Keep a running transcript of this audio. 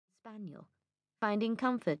spaniel, finding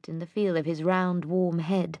comfort in the feel of his round, warm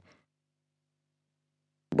head.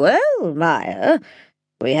 "Well, Maya,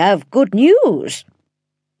 we have good news,"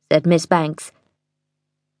 said Miss Banks.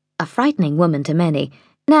 A frightening woman to many,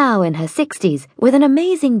 now in her 60s, with an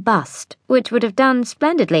amazing bust, which would have done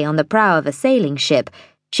splendidly on the prow of a sailing ship,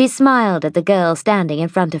 she smiled at the girl standing in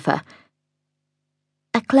front of her.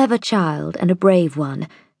 A clever child and a brave one,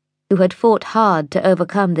 who had fought hard to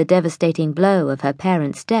overcome the devastating blow of her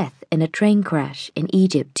parents' death in a train crash in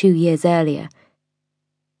Egypt 2 years earlier.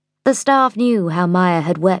 The staff knew how Maya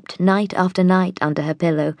had wept night after night under her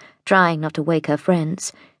pillow, trying not to wake her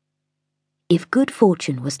friends. If good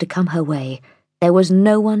fortune was to come her way, there was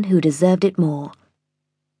no one who deserved it more.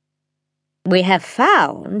 "We have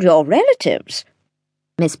found your relatives,"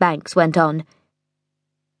 Miss Banks went on.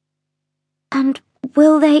 "And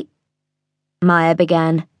will they—" Maya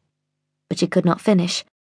began, but she could not finish.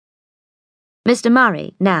 Mr.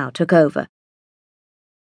 Murray now took over.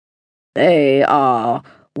 "They are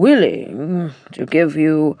willing to give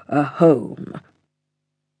you a home."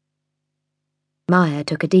 Maya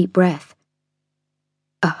took a deep breath.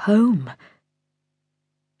 A home.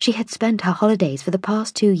 She had spent her holidays for the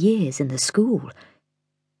past 2 years in the school.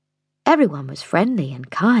 Everyone was friendly and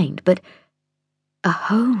kind, but a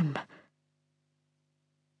home.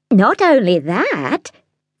 "Not only that,"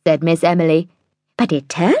 said Miss Emily, "but it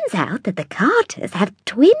turns out that the Carters have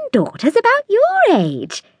twin daughters about your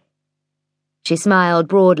age." She smiled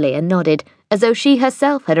broadly and nodded, as though she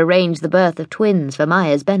herself had arranged the birth of twins for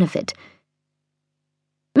Maya's benefit.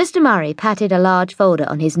 Mr. Murray patted a large folder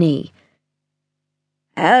on his knee.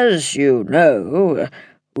 "As you know,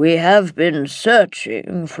 we have been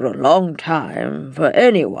searching for a long time for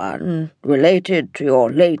anyone related to your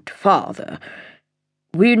late father.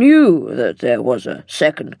 We knew that there was a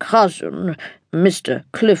second cousin, Mr.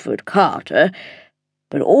 Clifford Carter,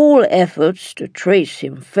 but all efforts to trace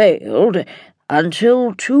him failed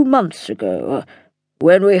until 2 months ago,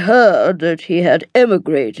 when we heard that he had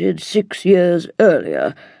emigrated 6 years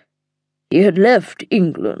earlier. He had left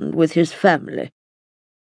England with his family."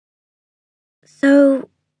 "So,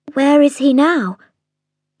 where is he now?"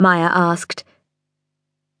 Maya asked.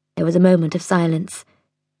 There was a moment of silence.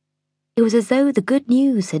 It was as though the good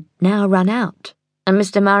news had now run out, and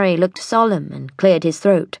Mr. Murray looked solemn and cleared his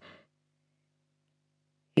throat.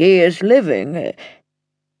 "He is living,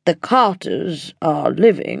 the Carters are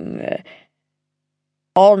living,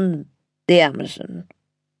 on the Amazon."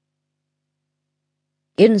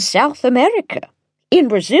 "In South America, in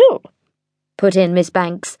Brazil," put in Miss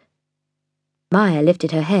Banks. Maya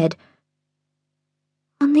lifted her head.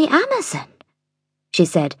 "On the Amazon," she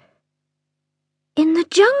said. "In the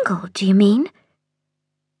jungle, do you mean?"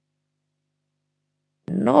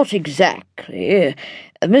 "Not exactly.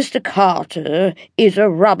 Mr. Carter is a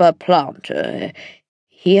rubber planter.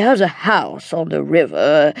 He has a house on the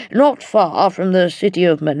river, not far from the city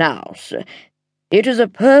of Manaus. It is a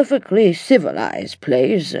perfectly civilized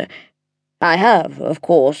place. I have, of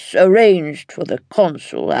course, arranged for the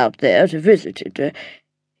consul out there to visit it.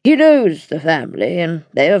 He knows the family, and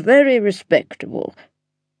they are very respectable."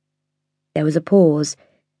 There was a pause.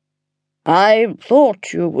 "I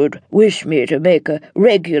thought you would wish me to make a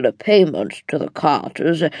regular payment to the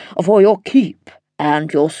Carters for your keep and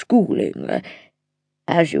your schooling.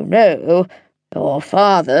 As you know, your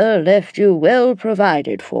father left you well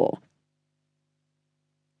provided for."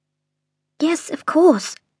 "Yes, of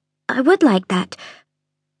course. I would like that.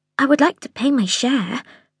 I would like to pay my share."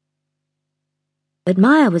 But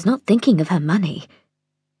Maya was not thinking of her money.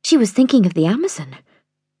 She was thinking of the Amazon,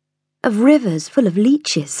 of rivers full of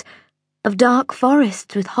leeches, of dark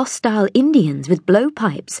forests with hostile Indians with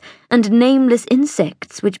blowpipes and nameless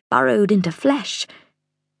insects which burrowed into flesh.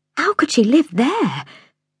 How could she live there?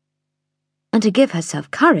 And to give herself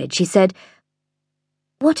courage, she said,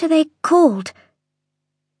 "What are they called?"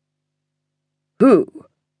 "Who?"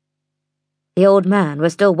 The old man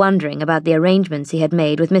was still wondering about the arrangements he had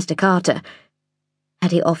made with Mr. Carter.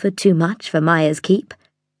 Had he offered too much for Maya's keep?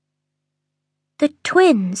 "The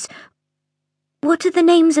twins. What are the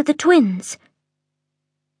names of the twins?"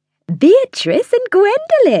 "Beatrice and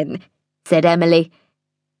Gwendolen," said Emily.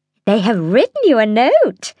 "They have written you a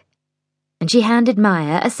note." And she handed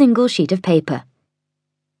Maya a single sheet of paper.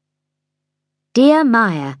 "Dear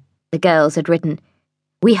Maya," the girls had written,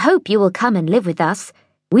 "we hope you will come and live with us.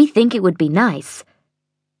 We think it would be nice."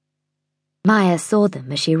 Maya saw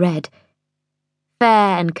them as she read.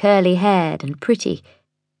 Fair and curly-haired and pretty.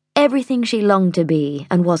 Everything she longed to be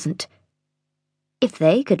and wasn't. If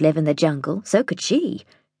they could live in the jungle, so could she.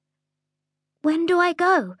 "When do I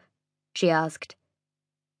go?" she asked.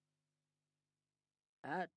 "At